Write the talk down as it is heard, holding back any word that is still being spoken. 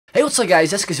Hey, what's up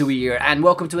guys, it's Kazooie here and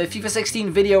welcome to a FIFA 16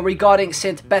 video regarding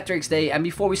St. Patrick's Day. And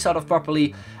before we start off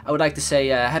properly, I would like to say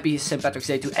happy St. Patrick's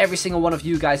Day to every single one of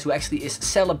you guys who actually is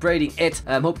celebrating it.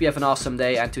 Hope you have an awesome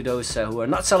day, and to those who are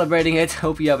not celebrating it,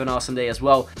 hope you have an awesome day as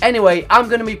well. Anyway, I'm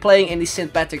gonna be playing in the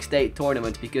St. Patrick's Day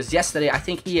tournament because yesterday I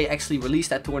think EA actually released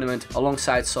that tournament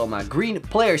alongside some green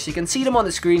players. You can see them on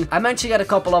the screen. I managed to get a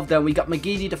couple of them. We got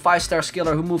McGeady, the 5-star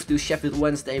skiller who moved to Sheffield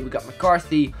Wednesday. We got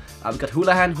McCarthy. We got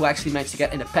Houlihan, who actually managed to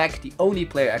get in the pack. The only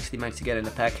player actually managed to get in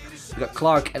the pack. We got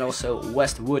Clark and also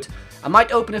Westwood. I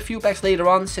might open a few packs later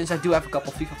on, since I do have a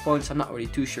couple FIFA points. I'm not really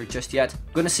too sure just yet.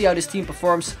 Gonna see how this team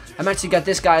performs. I managed to get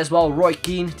this guy as well, Roy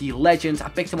Keane, the legend. I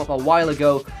picked him up a while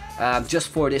ago, just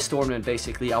for this tournament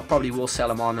basically. I'll probably will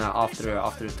sell him on after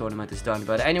the tournament is done.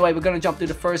 But anyway, we're gonna jump to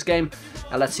the first game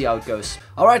and let's see how it goes.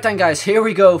 Alright then guys, here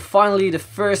we go. Finally the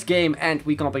first game, and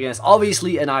we come up against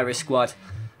obviously an Irish squad.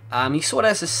 He sort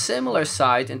of has a similar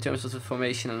side in terms of the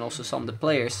formation and also some of the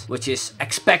players, which is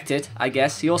expected, I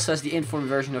guess. He also has the informed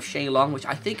version of Shane Long, which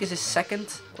I think is his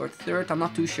second or third, I'm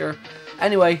not too sure.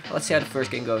 Anyway, let's see how the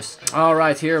first game goes.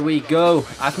 Alright, here we go.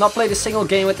 I've not played a single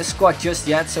game with the squad just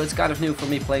yet, so it's kind of new for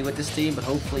me playing with this team, but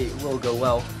hopefully it will go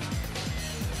well.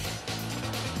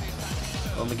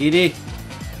 Oh, McGeady.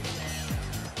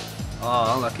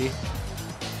 Oh, unlucky.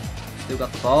 Still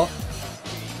got the ball.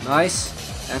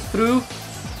 Nice. And through.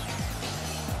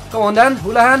 Come on then,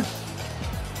 Houlihan.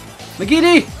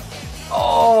 McGeady!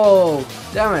 Oh,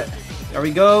 damn it. There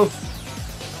we go.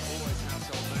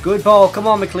 Good ball. Come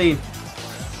on, McLean.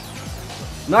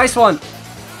 Nice one.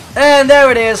 And there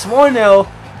it is. 1-0.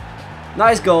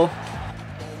 Nice goal.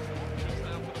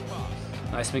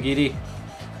 Nice, McGeady.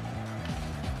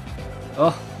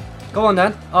 Oh, come on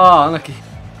then. Oh, unlucky.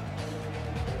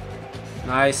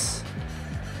 Nice.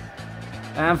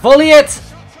 And volley it.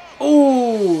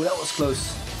 Ooh, that was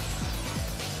close.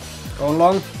 Going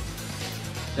long.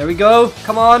 There we go.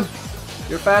 Come on.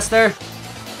 You're faster.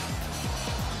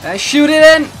 And shoot it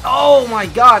in. Oh my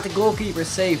god. The goalkeeper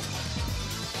saved.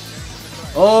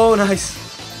 Oh, nice.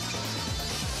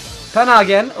 Penna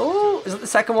again. Oh, is it the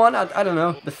second one? I don't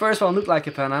know. The first one looked like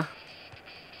a penna.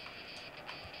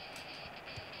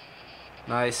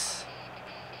 Nice.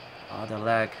 Oh, the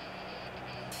leg.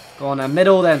 Go on then.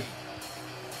 Middle then.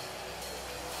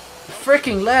 The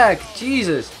freaking leg.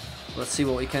 Jesus. Let's see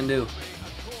what we can do.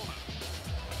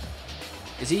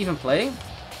 Is he even playing?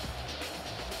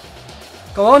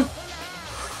 Go on.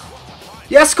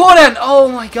 Yes, score then! Oh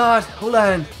my god.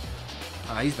 Houlihan.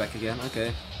 Ah, he's back again.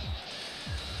 Okay.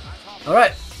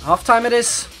 Alright. Half time it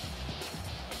is.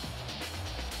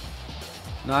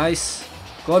 Nice.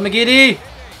 Go on, McGeady.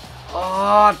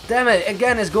 Oh, damn it.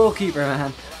 Again, his goalkeeper,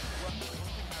 man.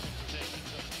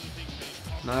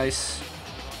 Nice.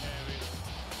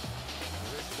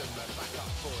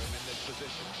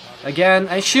 Again,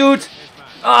 and shoot!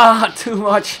 Ah, too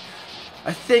much.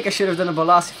 I think I should have done a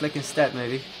Balassi flick instead,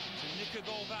 maybe.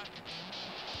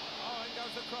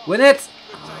 Win it!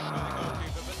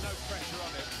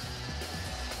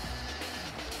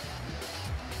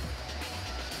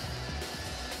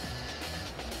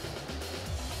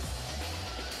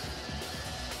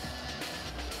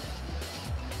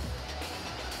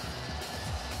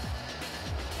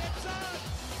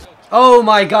 Oh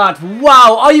my god,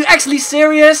 wow, are you actually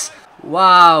serious?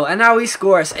 Wow, and now he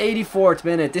scores, 84th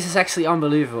minute. This is actually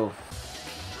unbelievable.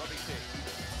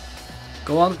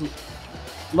 Go on.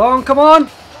 Long, come on.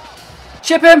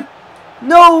 Chip him.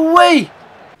 No way.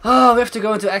 Oh, we have to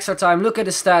go into extra time. Look at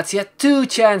the stats. He had 2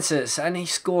 chances and he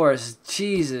scores.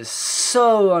 Jesus,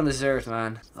 so undeserved,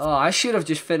 man. Oh, I should have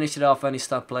just finished it off when he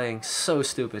stopped playing. So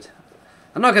stupid.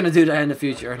 I'm not going to do that in the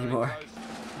future anymore.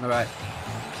 Alright.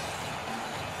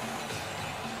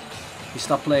 He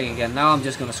stopped playing again. Now I'm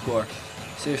just gonna score.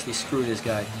 Seriously, screw this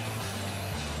guy.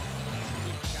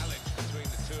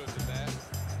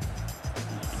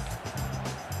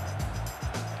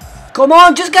 Come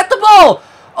on, just get the ball!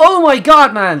 Oh my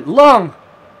god, man. Long.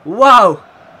 Wow.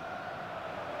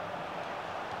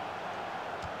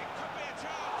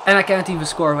 And I can't even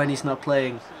score when he's not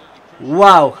playing.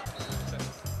 Wow.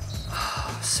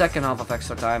 Second half of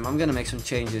extra time. I'm gonna make some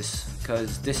changes,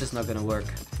 because this is not gonna work.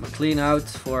 McLean out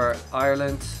for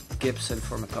Ireland, Gibson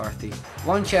for McCarthy.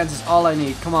 1 chance is all I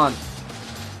need. Come on.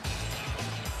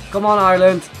 Come on,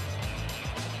 Ireland.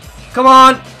 Come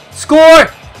on. Score!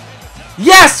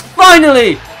 Yes!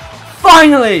 Finally!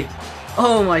 Finally!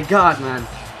 Oh my god, man.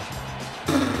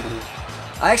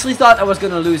 I actually thought I was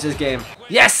gonna lose this game.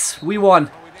 Yes! We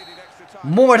won.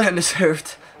 More than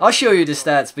deserved. I'll show you the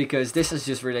stats because this is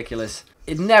just ridiculous.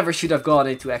 It never should have gone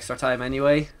into extra time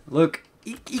anyway. Look,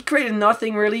 he created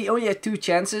nothing really. He only had 2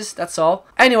 chances, that's all.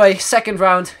 Anyway, second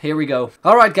round, here we go.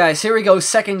 Alright guys, here we go,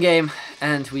 second game.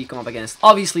 And we come up against,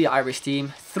 obviously, Irish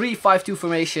team. 3-5-2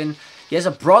 formation. He has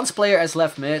a bronze player as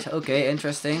left mid. Okay,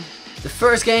 interesting. The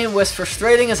first game was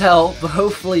frustrating as hell, but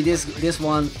hopefully this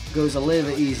one goes a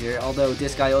little bit easier. Although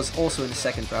this guy was also in the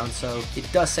second round, so it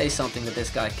does say something that this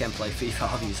guy can play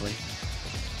FIFA, obviously.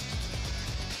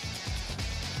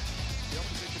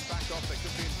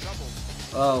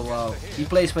 Oh wow, he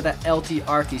plays with that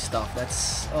LT-RT stuff.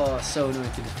 That's so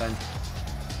annoying to defend.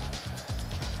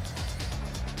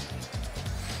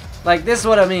 Like, this is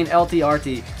what I mean,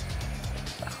 LT-RT.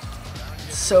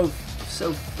 It's so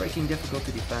freaking difficult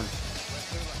to defend.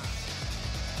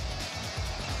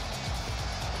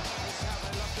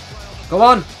 Go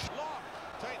on!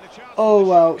 Oh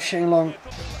wow, Shane Long.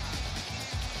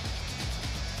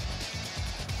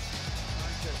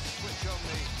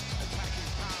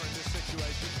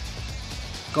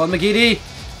 Go on, McGeady.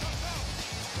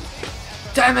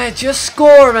 Damn it, just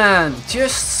score, man.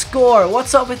 Just score.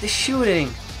 What's up with the shooting?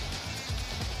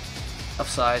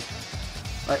 Offside.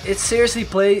 It seriously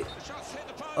play.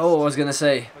 Oh, I was gonna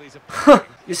say.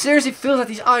 It seriously feels like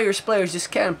these Irish players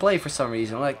just can't play for some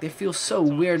reason. Like, they feel so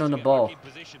weird on the ball.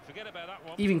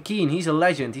 Even Keane, he's a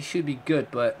legend. He should be good,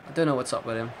 but I don't know what's up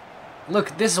with him.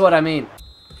 Look, this is what I mean.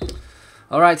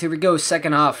 Alright, here we go,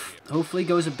 second half. Hopefully it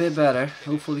goes a bit better.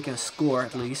 Hopefully we can score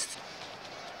at least.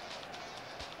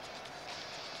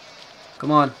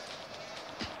 Come on.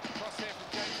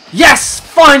 Yes!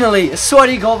 Finally! A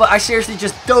sweaty goal, but I seriously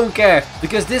just don't care.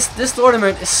 Because this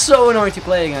tournament is so annoying to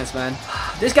play against, man.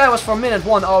 This guy was from minute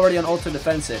 1 already on ultra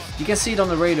defensive. You can see it on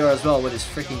the radar as well with his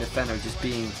freaking defender just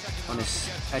being on his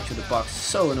edge of the box.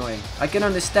 So annoying. I can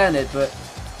understand it, but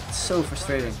it's so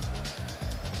frustrating.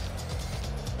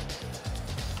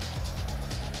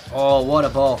 Oh, what a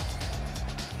ball.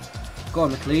 Go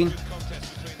on, McLean.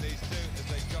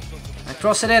 And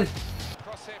cross it in.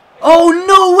 Oh,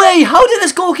 no way! How did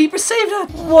this goalkeeper save that?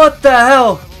 What the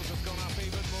hell?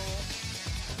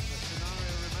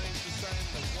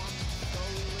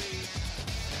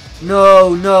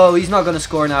 No, no, he's not going to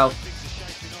score now.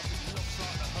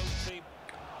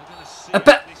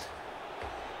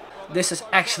 This is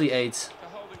actually AIDS.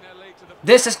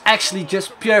 This is actually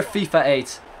just pure FIFA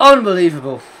AIDS.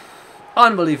 Unbelievable.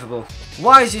 Unbelievable.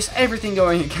 Why is just everything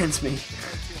going against me?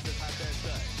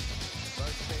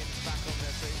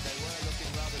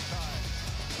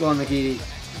 Go on, McGeady.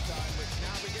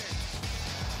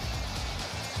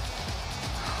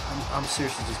 I'm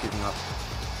seriously just giving up.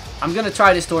 I'm gonna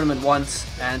try this tournament once,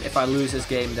 and if I lose this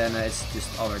game, then it's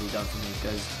just already done for me,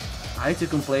 because I hate to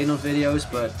complain on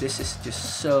videos, but this is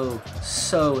just so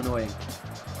annoying.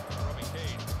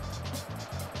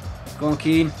 Go on,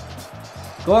 Keane.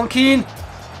 Go on, Keane.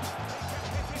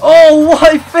 Oh,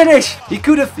 what a finish! He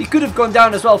could have gone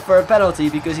down as well for a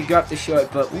penalty because he grabbed the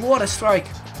shirt, but what a strike!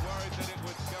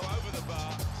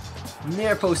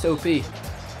 Near post OP.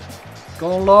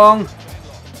 Go long.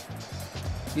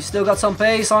 You still got some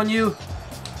pace on you.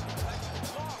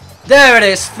 There it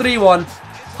is, 3-1.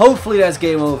 Hopefully that's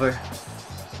game over.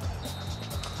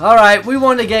 Alright, we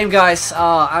won the game, guys.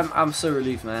 I'm so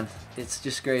relieved, man. It's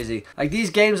just crazy. Like, these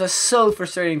games are so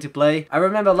frustrating to play. I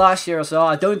remember last year as well.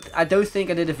 I don't think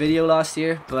I did a video last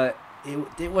year, but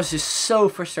it was just so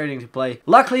frustrating to play.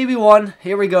 Luckily we won.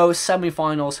 Here we go,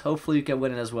 semi-finals. Hopefully we can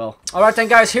win it as well. Alright then,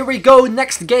 guys, here we go.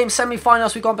 Next game,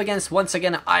 semi-finals. We come up against once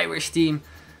again an Irish team,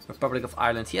 Republic of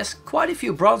Ireland. He has quite a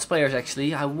few bronze players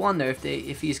actually. I wonder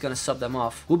if he's gonna sub them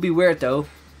off. Would be weird though,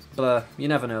 but you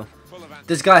never know.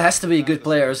 This guy has to be a good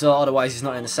player as well, otherwise he's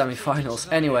not in the semi-finals.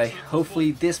 Anyway,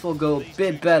 hopefully this will go a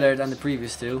bit better than the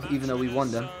previous two, even though we won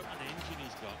them.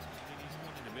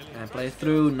 And play it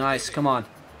through. Nice, come on.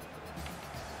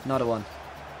 Another one.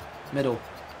 Middle.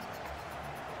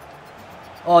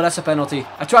 Oh, that's a penalty.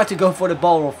 I tried to go for the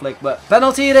ball roll flick, but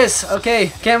penalty it is.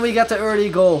 Okay, can we get the early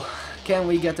goal? Can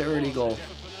we get the early goal?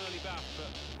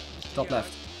 Top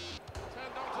left.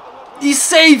 He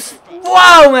saves!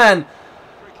 Wow, man!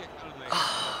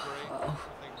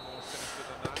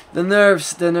 The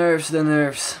nerves, the nerves, the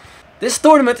nerves. This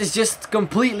tournament is just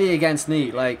completely against me.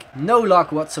 Like, no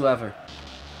luck whatsoever.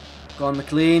 Go on,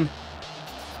 McLean.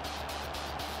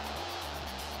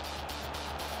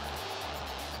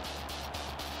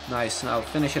 Nice, now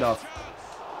finish it off.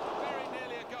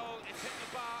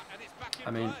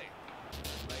 I mean...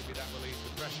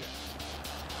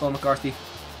 Go on, McCarthy.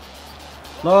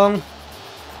 Long.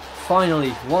 Finally,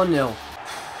 1-0.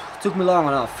 Took me long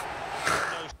enough.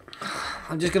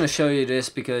 I'm just going to show you this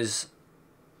because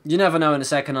you never know in the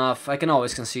second half. I can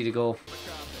always concede a goal.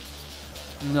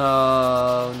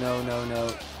 No, no, no,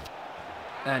 no.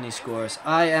 And he scores.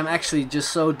 I am actually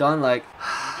just so done. Like,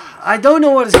 I don't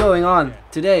know what is going on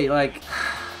today. Like,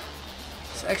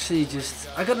 it's actually just,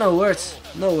 I got no words.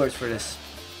 No words for this.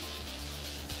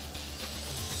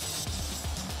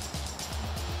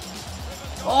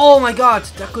 Oh my god,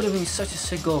 that could have been such a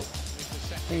sick goal.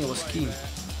 I think it was Keane.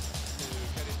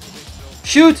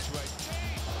 Shoot!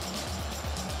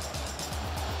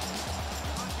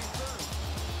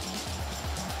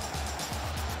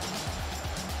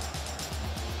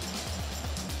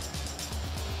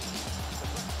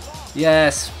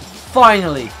 Yes,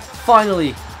 finally,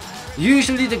 finally.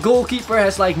 Usually the goalkeeper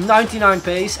has like 99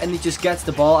 pace and he just gets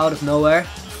the ball out of nowhere.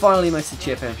 Finally managed to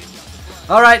chip in.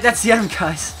 Alright, that's the end,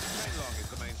 guys.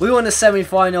 We won the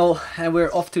semi-final and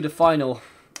we're off to the final.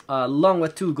 Long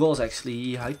with 2 goals actually.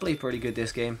 He played pretty good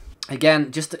this game.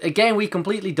 Again, we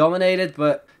completely dominated,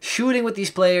 but shooting with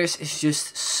these players is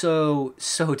just so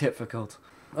difficult.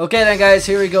 Okay then guys,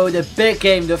 here we go, the big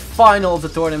game, the final of the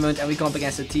tournament, and we come up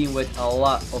against a team with a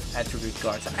lot of attribute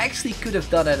cards. I actually could have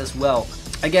done that as well.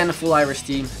 Again, a full Irish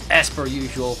team, as per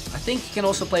usual. I think you can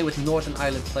also play with Northern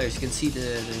Ireland players. You can see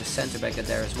the centre back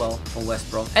there as well, from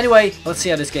West Brom. Anyway, let's see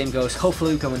how this game goes.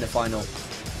 Hopefully we come in the final.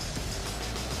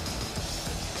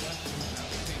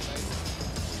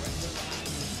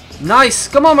 Nice!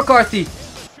 Come on, McCarthy!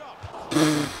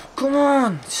 Come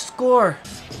on! Score!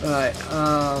 Alright,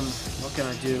 what can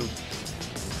I do?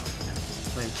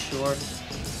 Play it short.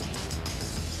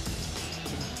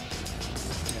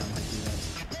 Yeah, I might do that.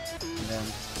 And then...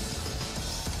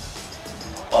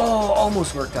 Oh,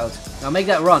 almost worked out. Now make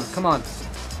that run. Come on.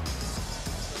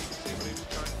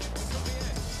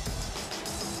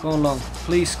 Go on long.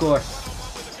 Please score.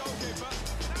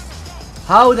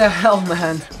 How the hell,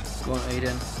 man? Go on,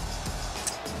 Aiden.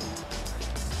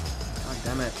 God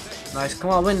damn it. Nice. Come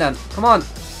on, win then. Come on.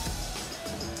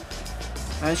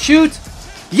 And shoot!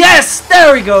 Yes!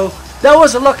 There we go! That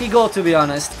was a lucky goal, to be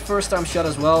honest. First time shot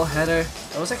as well, header.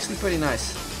 That was actually pretty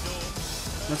nice.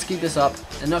 Let's keep this up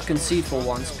and not concede for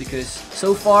once, because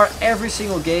so far every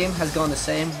single game has gone the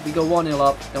same. We go 1-0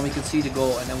 up, then we concede a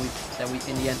goal, and then we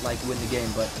in the end like win the game.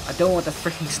 But I don't want the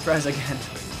freaking stress again.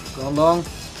 Go long.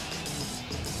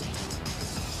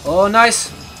 Oh,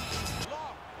 nice!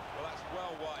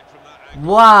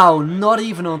 Wow, not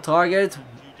even on target.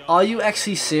 Are you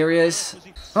actually serious?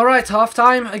 Alright,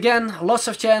 half-time. Again, lots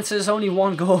of chances, only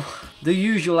 1 goal. The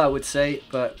usual, I would say,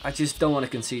 but I just don't want to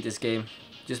concede this game.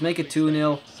 Just make it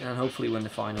 2-0 and hopefully win the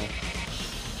final.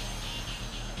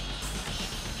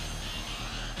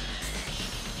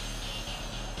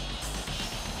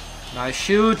 Nice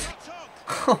shoot.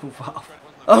 Oh, wow.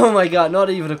 Oh my god, not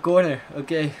even a corner.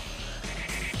 Okay.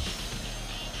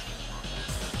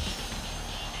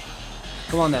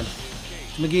 Come on then.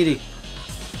 McGeady.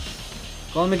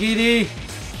 Go on, McGeady.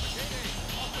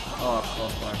 Oh,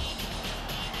 crossbar.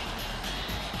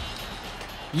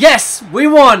 Yes! We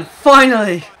won!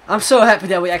 Finally! I'm so happy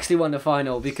that we actually won the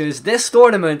final, because this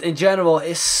tournament in general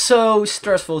is so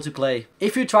stressful to play.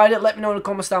 If you tried it, let me know in the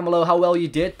comments down below how well you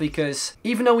did, because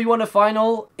even though we won the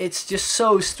final, it's just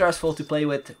so stressful to play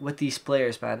with these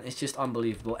players, man. It's just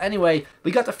unbelievable. Anyway,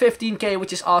 we got the 15k,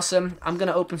 which is awesome. I'm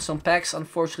gonna open some packs.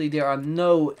 Unfortunately, there are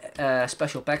no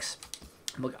special packs.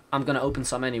 I'm gonna open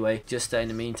some anyway, just in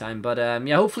the meantime. But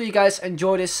yeah, hopefully you guys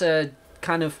enjoy this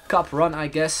kind of cup run, I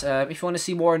guess. If you want to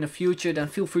see more in the future, then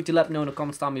feel free to let me know in the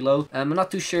comments down below. I'm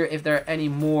not too sure if there are any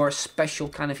more special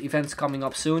kind of events coming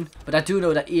up soon, but I do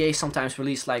know that EA sometimes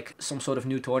release like some sort of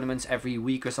new tournaments every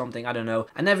week or something. I don't know.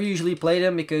 I never usually play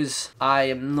them because I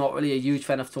am not really a huge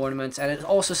fan of tournaments, and it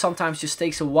also sometimes just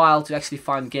takes a while to actually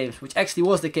find games, which actually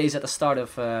was the case at the start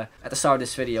of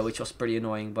this video, which was pretty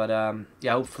annoying. But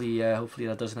yeah, hopefully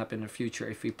that doesn't happen in the future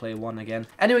if we play one again.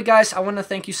 Anyway, guys, I want to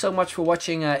thank you so much for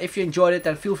watching. If you enjoyed it,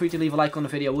 then feel free to leave a like on the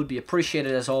video. It would be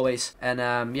appreciated as always.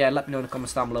 And yeah, let me know in the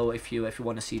comments down below if you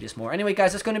want to see this more. Anyway,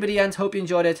 guys, that's going to be the end. Hope you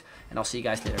enjoyed it, and I'll see you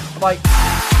guys later. Bye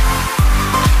bye.